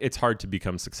to, like, it's hard to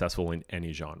become successful in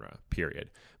any genre, period.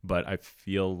 But I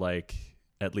feel like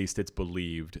at least it's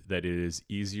believed that it is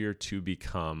easier to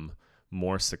become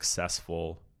more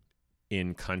successful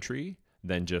in country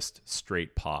than just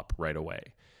straight pop right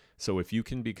away. So if you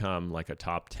can become like a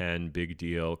top 10 big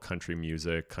deal country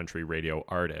music, country radio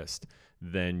artist,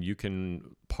 then you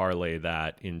can parlay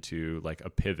that into like a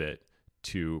pivot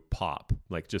to pop.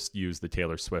 Like just use the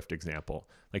Taylor Swift example.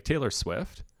 Like Taylor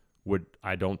Swift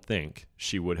I don't think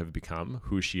she would have become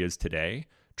who she is today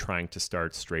trying to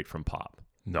start straight from pop.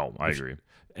 No, I agree.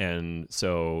 And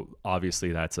so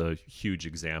obviously that's a huge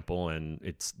example, and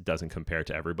it doesn't compare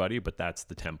to everybody, but that's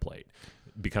the template.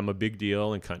 Become a big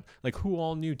deal, and like who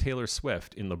all knew Taylor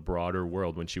Swift in the broader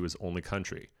world when she was only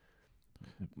country?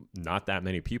 Not that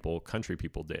many people, country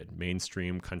people did,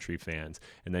 mainstream country fans.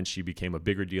 And then she became a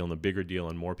bigger deal and a bigger deal,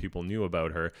 and more people knew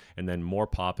about her, and then more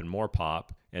pop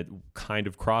and kind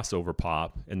of crossover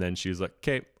pop. And then she was like,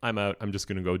 okay, I'm out. I'm just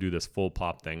going to go do this full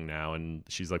pop thing now. And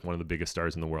she's like one of the biggest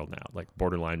stars in the world now, like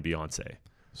borderline Beyonce.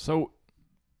 So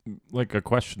like a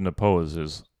question to pose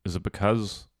is it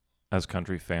because as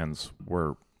country fans,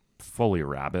 we're fully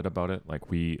rabid about it? Like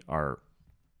we are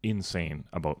insane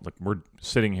about, like, we're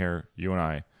sitting here, you and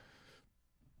I,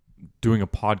 doing a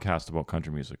podcast about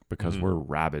country music because we're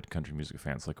rabid country music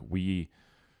fans. Like we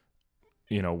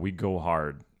go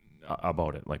hard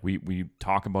about it. Like we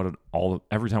talk about it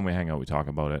every time we hang out, we talk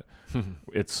about it.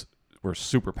 We're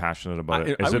super passionate about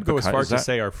it. I would go as far to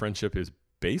say our friendship is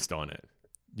based on it.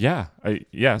 Yeah,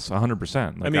 yes,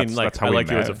 100%. I mean, like, I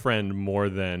like you as a friend more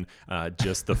than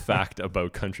just the fact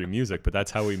about country music, but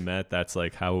that's how we met. That's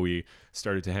like how we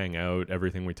started to hang out,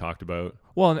 everything we talked about.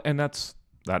 Well, and that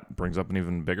brings up an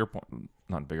even bigger point,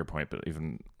 not bigger point, but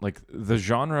even like the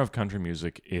genre of country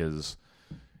music is,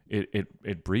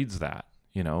 it breeds that,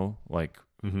 like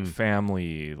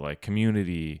family, like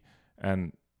community.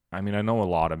 And I mean, I know a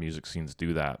lot of music scenes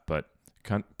do that, but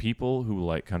people who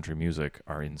like country music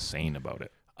are insane about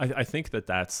it. I think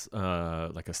that's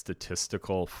like a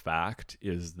statistical fact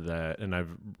is that, and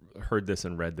I've heard this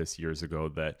and read this years ago,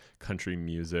 that country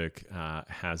music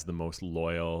has the most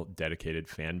loyal, dedicated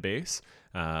fan base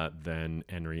than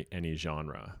any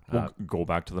genre. Well, go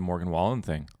back to the Morgan Wallen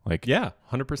thing. Like, yeah,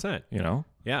 100%. you know?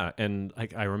 Yeah, and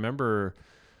like I remember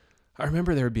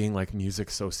there being like music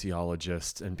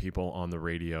sociologists and people on the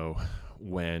radio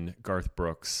when Garth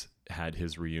Brooks had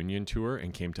his reunion tour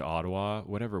and came to Ottawa.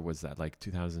 Whatever was that, like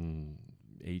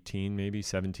 2018, maybe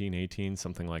 17, 18,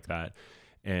 something like that.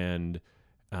 And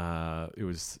it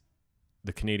was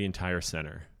the Canadian Tire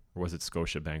Center, or was it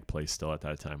Scotiabank Place still at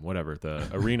that time? Whatever, the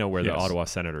arena where the Ottawa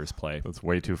Senators play. That's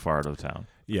way too far out of town.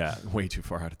 Yeah, way too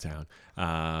far out of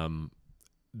town.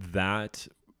 That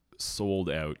sold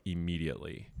out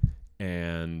immediately.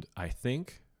 And I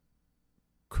think,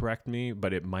 correct me,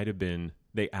 but it might have been,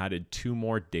 they added 2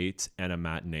 more dates and a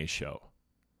matinee show.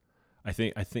 I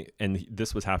think, and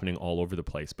this was happening all over the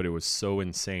place, but it was so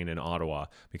insane in Ottawa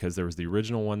because there was the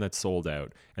original one that sold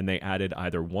out, and they added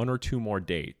either 1 or 2 more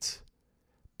dates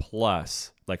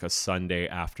plus like a Sunday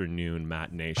afternoon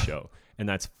matinee show, and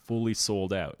that's fully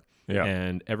sold out. Yeah.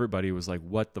 And everybody was like,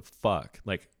 what the fuck?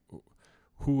 Like,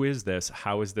 who is this?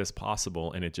 How is this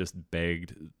possible? And it just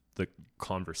begged the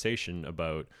conversation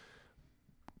about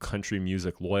country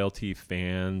music loyalty,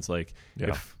 fans. Like,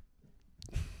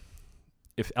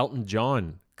 if Elton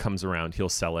John comes around, he'll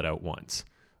sell it out once.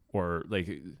 Or like,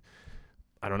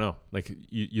 I don't know, like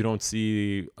you don't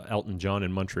see Elton John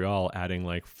in Montreal adding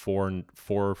like four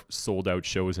sold out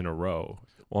shows in a row.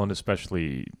 Well, and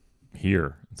especially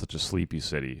here, it's such a sleepy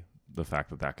city, the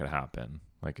fact that could happen,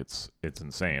 like it's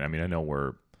insane. I mean, I know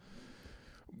we're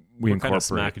kind of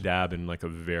smack dab in like a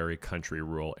very country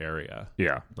rural area.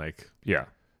 Yeah. Like, yeah.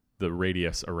 The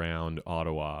radius around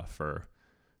Ottawa for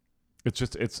it's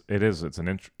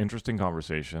an interesting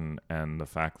conversation, and the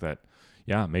fact that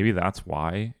maybe that's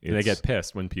why they get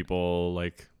pissed when people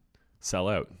like sell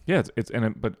out. Yeah,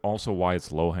 but also why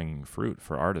it's low hanging fruit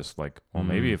for artists. Like, well,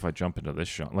 maybe if I jump into this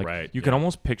genre, like you can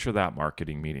almost picture that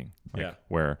marketing meeting, like,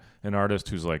 where an artist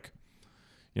who's like,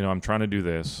 you know, I'm trying to do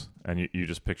this, and you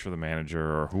just picture the manager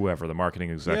or whoever, the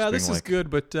marketing exec. Yeah, this being is good,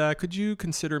 but could you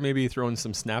consider maybe throwing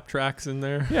some snap tracks in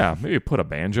there? Yeah, maybe put a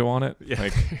banjo on it. Yeah.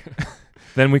 Like,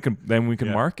 then we can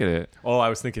market it. Oh, I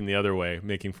was thinking the other way,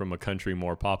 making from a country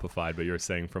more popified, but you're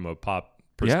saying from a pop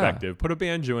perspective. Put a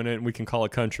banjo in it, and we can call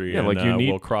it country. Yeah, and like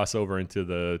we'll cross over into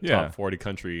the top 40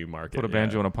 country market. Put a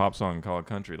banjo in a pop song and call it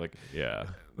country. Like,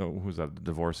 who's that? The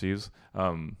Divorcees.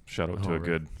 Shout out to a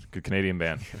good Canadian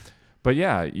band. But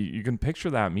yeah, you can picture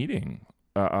that meeting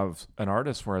of an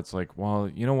artist where it's like, well,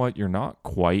 you know what? You're not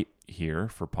quite here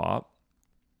for pop,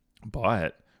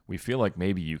 but we feel like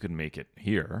maybe you could make it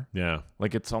here. Yeah.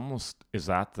 Like, it's almost, is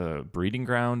that the breeding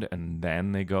ground and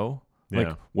then they go? Like,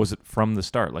 Yeah. was it from the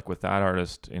start? Like with that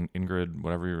artist, Ingrid,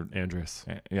 whatever your Andress.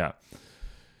 Yeah.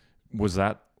 Was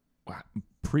that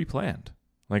pre-planned?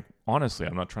 Like, honestly,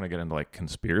 I'm not trying to get into like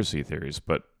conspiracy theories,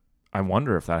 but I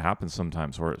wonder if that happens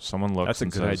sometimes where someone looks. That's a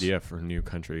and good says, idea for a new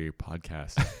country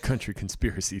podcast. Country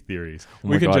conspiracy theories. Oh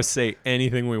we my can God. just say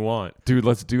anything we want. Dude,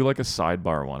 let's do like a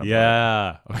sidebar one.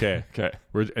 Yeah. Okay. Okay.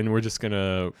 We're just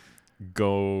gonna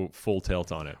go full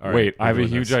tilt on it. All Wait, right, I have a doing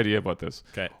huge this. idea about this.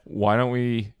 Okay. Why don't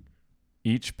we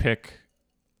each pick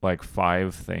like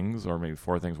 5 things or maybe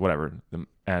 4 things, whatever,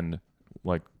 and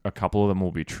like a couple of them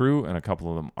will be true and a couple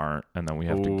of them aren't, and then we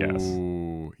have to guess.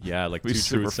 Oh, yeah, like It'll be 2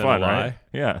 super truths fun, and a lie. right?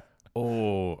 Yeah.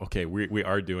 Oh, okay. We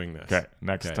are doing this. Okay.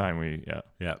 Next Okay. time we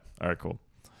Yeah. All right, cool.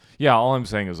 Yeah, all I'm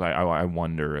saying is I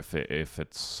wonder if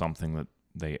it's something that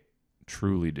they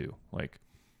truly do. Like,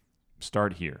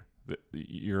 start here.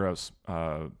 You're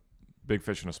a big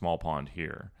fish in a small pond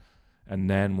here, and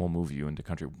then we'll move you into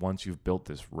country once you've built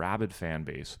this rabid fan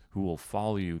base who will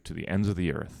follow you to the ends of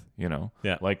the earth. You know,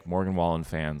 like Morgan Wallen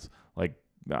fans, like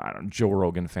I don't know, Joe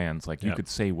Rogan fans. Like, you could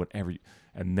say whatever,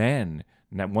 and then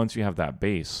once you have that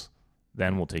base,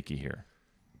 then we'll take you here.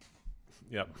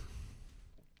 Yep.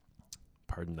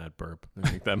 Pardon that burp. I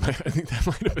think that might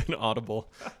have been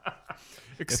audible.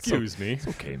 Excuse me. It's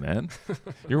okay, man.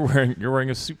 You're wearing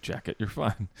a suit jacket. You're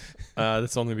fine.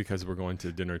 That's only because we're going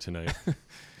to dinner tonight.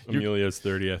 Amelia's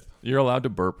 30th. You're allowed to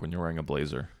burp when you're wearing a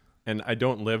blazer. And I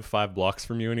don't live 5 blocks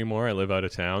from you anymore. I live out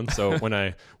of town. So when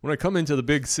I come into the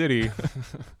big city,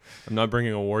 I'm not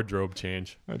bringing a wardrobe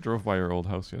change. I drove by your old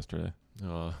house yesterday.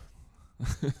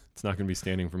 It's not going to be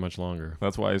standing for much longer.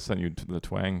 That's why I sent you to the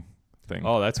twang thing.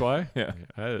 Oh, that's why? Yeah.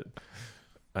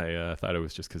 I thought it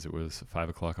was just because it was 5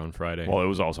 o'clock on Friday. Well, it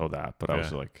was also that, but I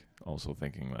was like, also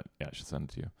thinking that I should send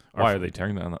it to you. Why are they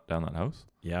tearing down that house?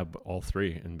 Yeah, but all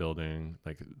three in building,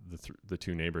 like the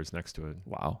two neighbors next to it.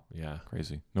 Wow, Yeah,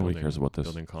 crazy. Nobody cares about this.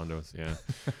 Building condos.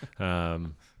 Yeah.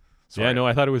 Yeah, no,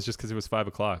 I thought it was just because it was 5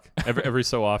 o'clock. Every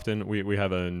so often, we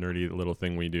have a nerdy little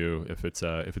thing we do. If it's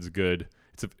good,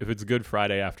 if it's a good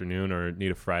Friday afternoon or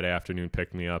need a Friday afternoon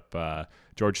pick me up,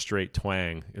 George Strait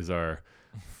Twang is our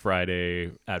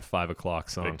Friday at 5 o'clock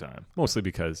song. Big time. Mostly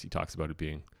because he talks about it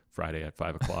being Friday at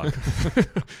 5 o'clock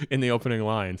in the opening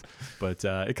lines, but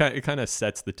it kind of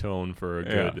sets the tone for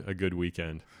a good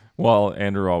weekend. Well,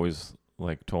 Andrew always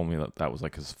told me that was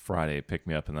like his Friday pick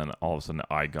me up, and then all of a sudden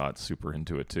I got super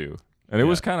into it too. And it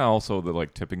was kind of also the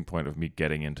tipping point of me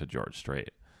getting into George Strait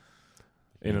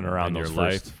in and around those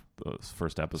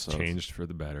first episodes. Changed for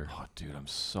the better. Oh, dude, I'm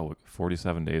so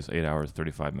 47 days, 8 hours,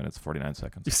 35 minutes, 49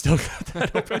 seconds. You still got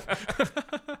that open?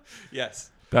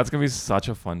 Yes. That's going to be such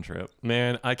a fun trip.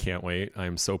 Man, I can't wait.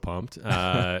 I'm so pumped.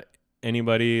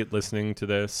 Anybody listening to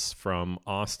this from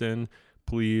Austin,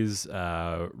 please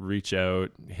reach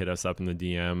out, hit us up in the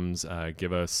DMs,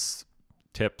 give us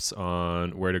tips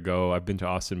on where to go. I've been to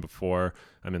Austin before.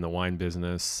 I'm in the wine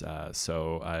business,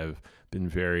 so I've been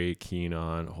very keen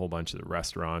on a whole bunch of the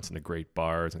restaurants and the great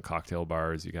bars and cocktail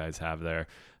bars you guys have there.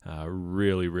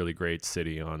 Really, really great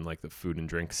city on the food and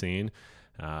drink scene.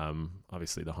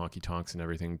 Obviously the honky tonks and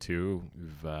everything too.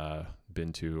 We've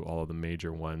been to all of the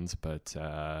major ones, but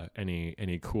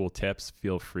any cool tips,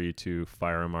 feel free to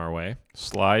fire them our way.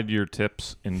 Slide your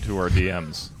tips into our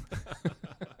DMs.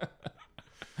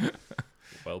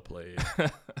 Well played.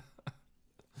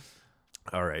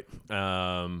 All right.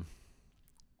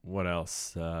 What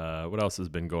else? What else has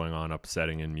been going on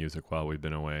upsetting in music while we've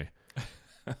been away?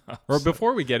 Or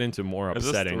before we get into more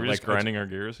upsetting, we're just grinding our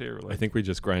gears here. I think we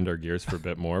just grind our gears for a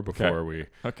bit more before we.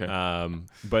 Okay.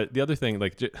 But the other thing,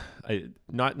 I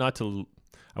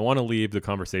want to leave the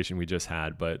conversation we just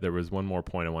had, but there was one more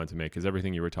point I wanted to make, because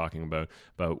everything you were talking about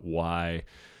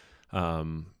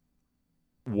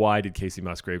why did Casey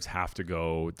Musgraves have to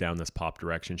go down this pop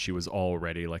direction? She was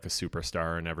already like a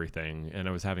superstar and everything. And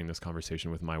I was having this conversation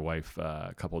with my wife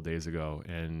a couple of days ago,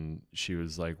 and she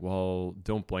was like, well,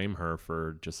 don't blame her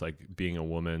for just being a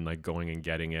woman, going and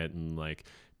getting it and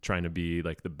trying to be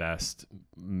the best,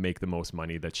 make the most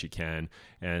money that she can.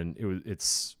 And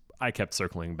I kept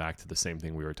circling back to the same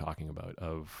thing we were talking about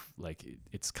of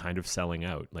it's kind of selling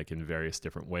out in various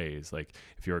different ways.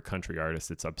 If you're a country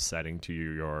artist, it's upsetting to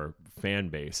your fan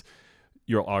base.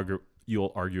 You'll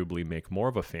arguably make more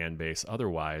of a fan base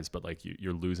otherwise, but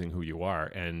you're losing who you are.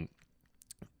 And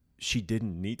she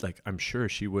didn't need, I'm sure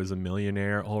she was a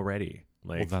millionaire already.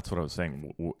 Well, that's what I was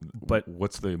saying. But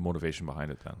what's the motivation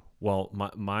behind it then? Well,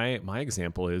 my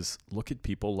example is, look at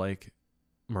people like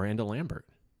Miranda Lambert.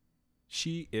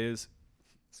 She is,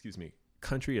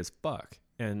 country as fuck.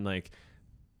 And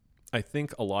I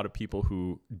think a lot of people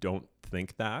who don't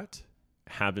think that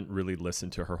haven't really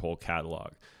listened to her whole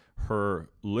catalog.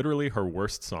 Literally her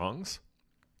worst songs,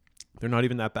 they're not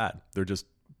even that bad. They're just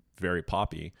very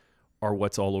poppy, are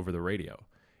what's all over the radio.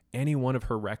 Any one of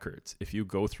her records, if you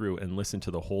go through and listen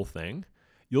to the whole thing,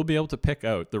 you'll be able to pick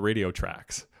out the radio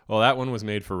tracks. Well, that one was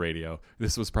made for radio.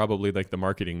 This was probably the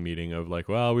marketing meeting of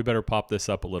well, we better pop this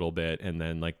up a little bit. And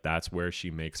then that's where she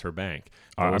makes her bank.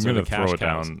 I'm going to throw it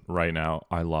down right now.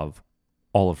 I love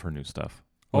all of her new stuff.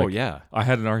 Oh, yeah. I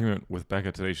had an argument with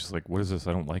Becca today. She's like, what is this?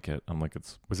 I don't like it. I'm like,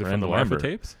 was it from the Marfa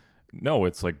tapes? No,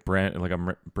 it's a brand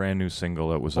new single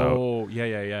that was out. Oh,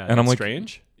 yeah. And I'm like,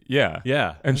 Strange? Yeah.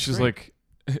 Yeah. And she's great.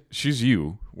 She's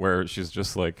you, where she's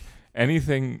just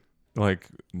anything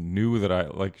new that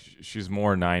I she's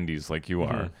more 90s like you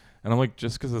are. And I'm like,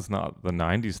 just because it's not the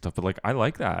 90s stuff, but I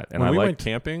like that. And when we went went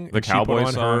camping, the cowboy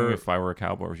song, If I Were a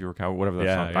Cowboy, or If You Were a Cowboy, whatever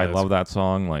that song. I love that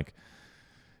song.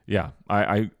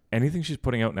 I anything she's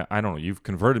putting out now, I don't know, you've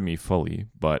converted me fully,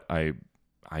 but I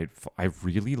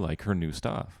really like her new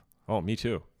stuff. Oh, me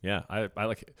too. Yeah, I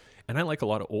like it. And I like a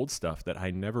lot of old stuff that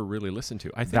I never really listened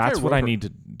to. I think that's what I need to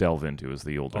delve into, is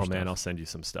the older stuff. Oh man, I'll send you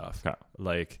some stuff.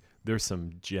 Okay. There's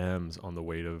some gems on the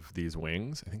Weight of These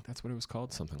Wings. I think that's what it was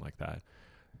called, something like that.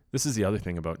 This is the other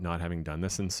thing about not having done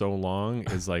this in so long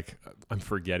is I'm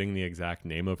forgetting the exact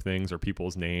name of things or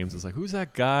people's names. It's who's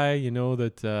that guy,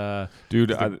 that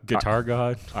dude, guitar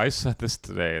god? I said this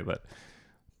today that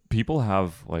people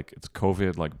have it's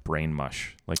COVID brain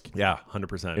mush. Yeah,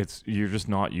 100%. It's, you're just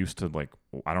not used to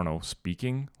I don't know,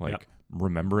 speaking,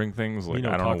 remembering things. I don't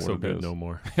know what so it good is. no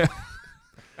more.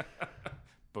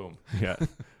 Boom. Yeah.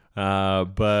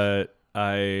 But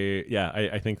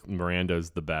I think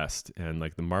Miranda's the best, and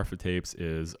the Marfa tapes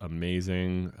is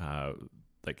amazing.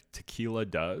 Tequila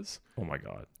Does. Oh my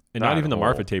God. And that not even the whole-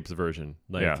 Marfa Tapes version.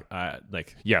 Like, Yeah.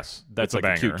 like Yes, that's it's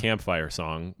like a cute banger. campfire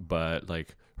song, but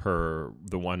like the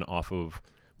one off of,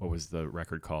 what was the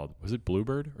record called? Was it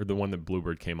Bluebird, or the one that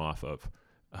Bluebird came off of?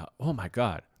 Oh my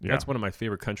God. Yeah. That's one of my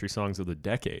favorite country songs of the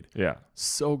decade. Yeah.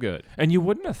 So good. And you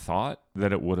wouldn't have thought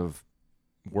that it would have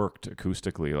worked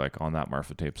acoustically like on that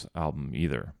Marfa Tapes album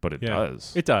either, but it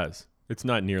does. It does. It's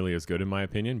not nearly as good in my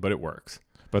opinion, but it works.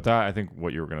 But that, I think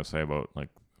what you were going to say about like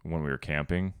when we were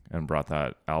camping and brought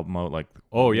that album out, like,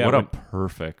 Oh yeah. what a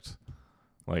perfect,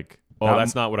 like, that-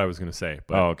 that's not what I was going to say,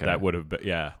 but Oh, okay. that would have been,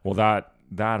 yeah. well,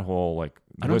 that whole, like,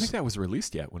 I don't think that was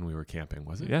released yet when we were camping,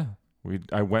 was it? yeah.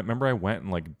 I went and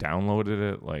like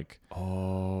downloaded it, like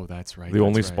Oh, that's right. the that's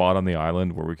only right. spot on the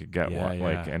island where we could get Yeah,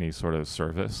 like yeah. any sort of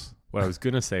service. What I was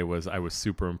going to say was I was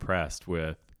super impressed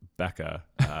with Becca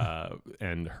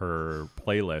and her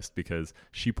playlist, because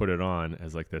she put it on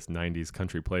as like this 90s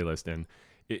country playlist, and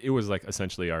it was like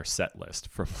essentially our set list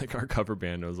from like our cover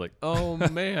band. I was like, oh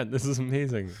man, this is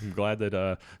amazing. I'm glad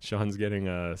that Sean's getting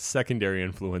a secondary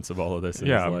influence of all of this in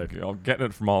Yeah, his life. I'm getting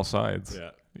it from all sides.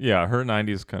 Yeah. Yeah, her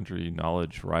 90s country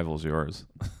knowledge rivals yours.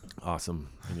 Awesome.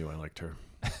 I knew I liked her.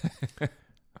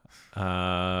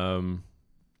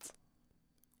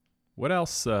 What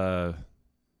else? The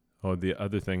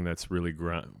other thing that's really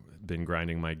been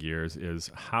grinding my gears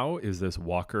is, how is this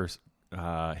Walker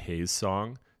Hayes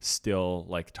song still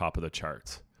like top of the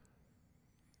charts?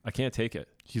 I can't take it.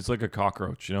 He's like a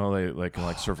cockroach, you know. They can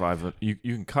like survive it. You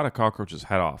can cut a cockroach's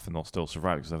head off and they'll still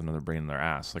survive because they have another brain in their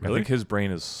ass. Like, Really? I think his brain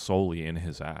is solely in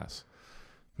his ass.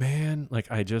 Man,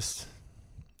 like I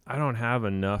don't have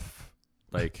enough,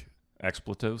 like,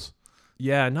 Expletives.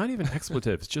 yeah, not even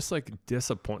expletives, just like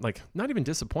not even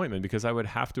disappointment, because I would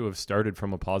have to have started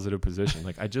from a positive position.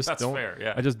 Like I just That's don't fair,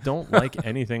 yeah. I just don't like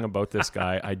anything about this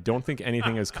guy. I don't think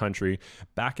anything is country.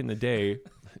 Back in the day,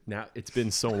 now it's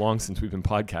been so long since we've been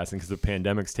podcasting because the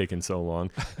pandemic's taken so long,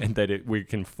 and that we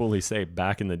can fully say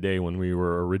back in the day when we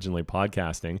were originally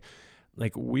podcasting,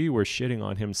 like we were shitting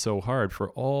on him so hard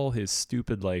for all his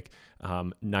stupid like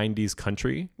 90s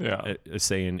country,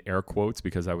 say in air quotes,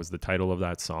 because that was the title of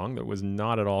that song, that was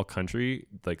not at all country,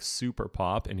 like super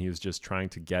pop, and he was just trying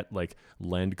to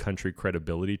lend country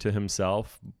credibility to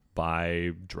himself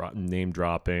by name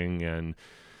dropping and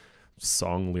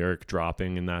song lyric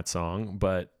dropping in that song.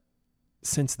 But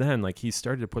since then, like, he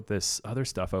started to put this other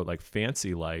stuff out, like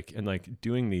Fancy Like, and like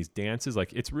doing these dances.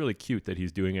 Like, it's really cute that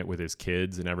he's doing it with his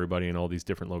kids and everybody in all these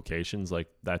different locations. Like,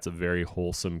 that's a very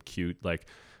wholesome, cute, like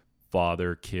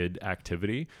father kid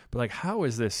activity. But like, how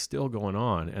is this still going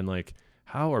on? And like,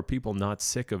 how are people not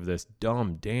sick of this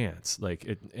dumb dance? Like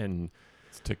it, and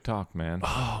It's TikTok, man.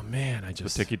 oh man, The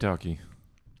tiki-taki.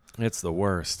 it's the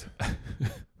worst.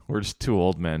 We're just two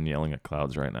old men yelling at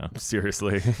clouds right now.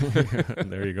 Seriously.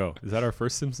 There you go. Is that our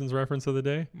first Simpsons reference of the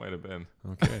day? Might have been.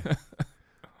 Okay.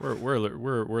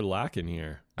 We're lacking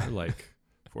here. We're like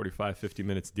 45, 50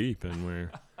 minutes deep, and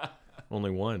we're only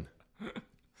one.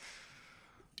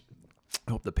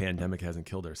 I hope the pandemic hasn't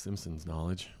killed our Simpsons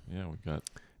knowledge. Yeah, we got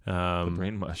the Um,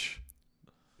 brain mush.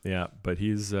 yeah, but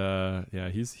he's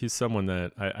someone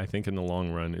that I think in the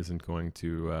long run isn't going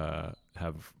to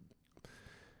have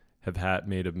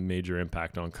made a major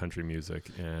impact on country music.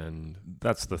 And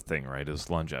That's the thing, right? Is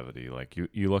longevity. Like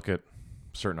you look at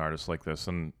certain artists like this,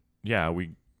 and yeah,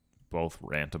 we both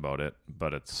rant about it,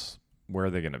 but it's, where are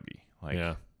they going to be? Like,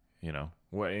 yeah, you know,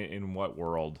 in what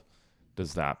world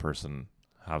does that person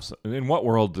have? In what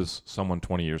world does someone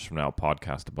 20 years from now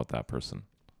podcast about that person?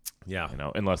 yeah, You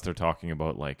know, unless they're talking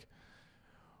about like,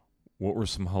 what were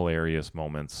some hilarious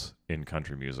moments in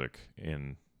country music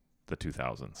in the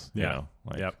 2000s? You Yeah. know,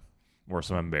 like, Yep. or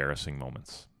some embarrassing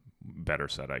moments. Better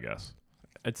said, I guess.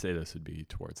 I'd say this would be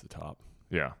towards the top.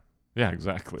 Yeah. Yeah,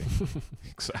 exactly.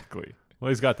 Exactly. Well,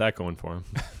 he's got that going for him.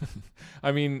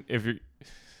 I mean, if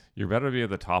you're better to be at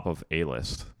the top of a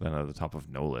list than at the top of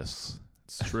no lists.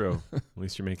 It's true. At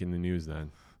least you're making the news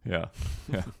then. Yeah.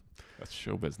 Yeah. That's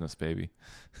show business, baby.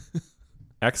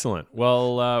 Excellent.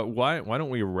 Well, why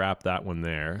don't we wrap that one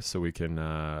there so we can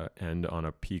end on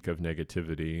a peak of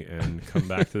negativity and come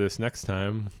back to this next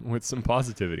time with some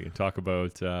positivity and talk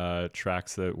about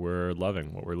tracks that we're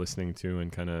loving, what we're listening to,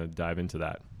 and kind of dive into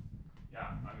that. Yeah,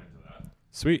 I'm into that.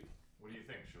 Sweet. What do you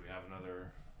think? Should we have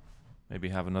maybe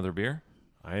have another beer?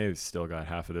 I still got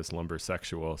half of this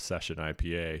Lumbersexual Session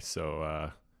IPA,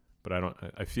 so but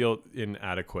I feel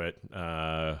inadequate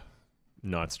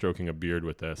not stroking a beard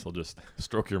with this. I'll just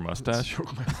Stroke your mustache.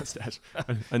 stroke my mustache.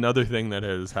 Another thing that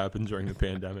has happened during the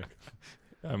pandemic.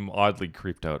 I'm oddly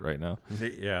creeped out right now.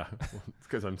 Yeah, it's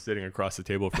because I'm sitting across the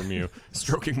table from you,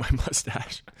 stroking my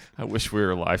mustache. I wish we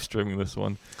were live streaming this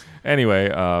one. Anyway,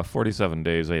 47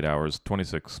 days, 8 hours,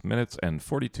 26 minutes, and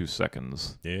 42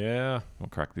 seconds. Yeah, We'll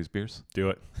crack these beers. do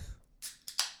it.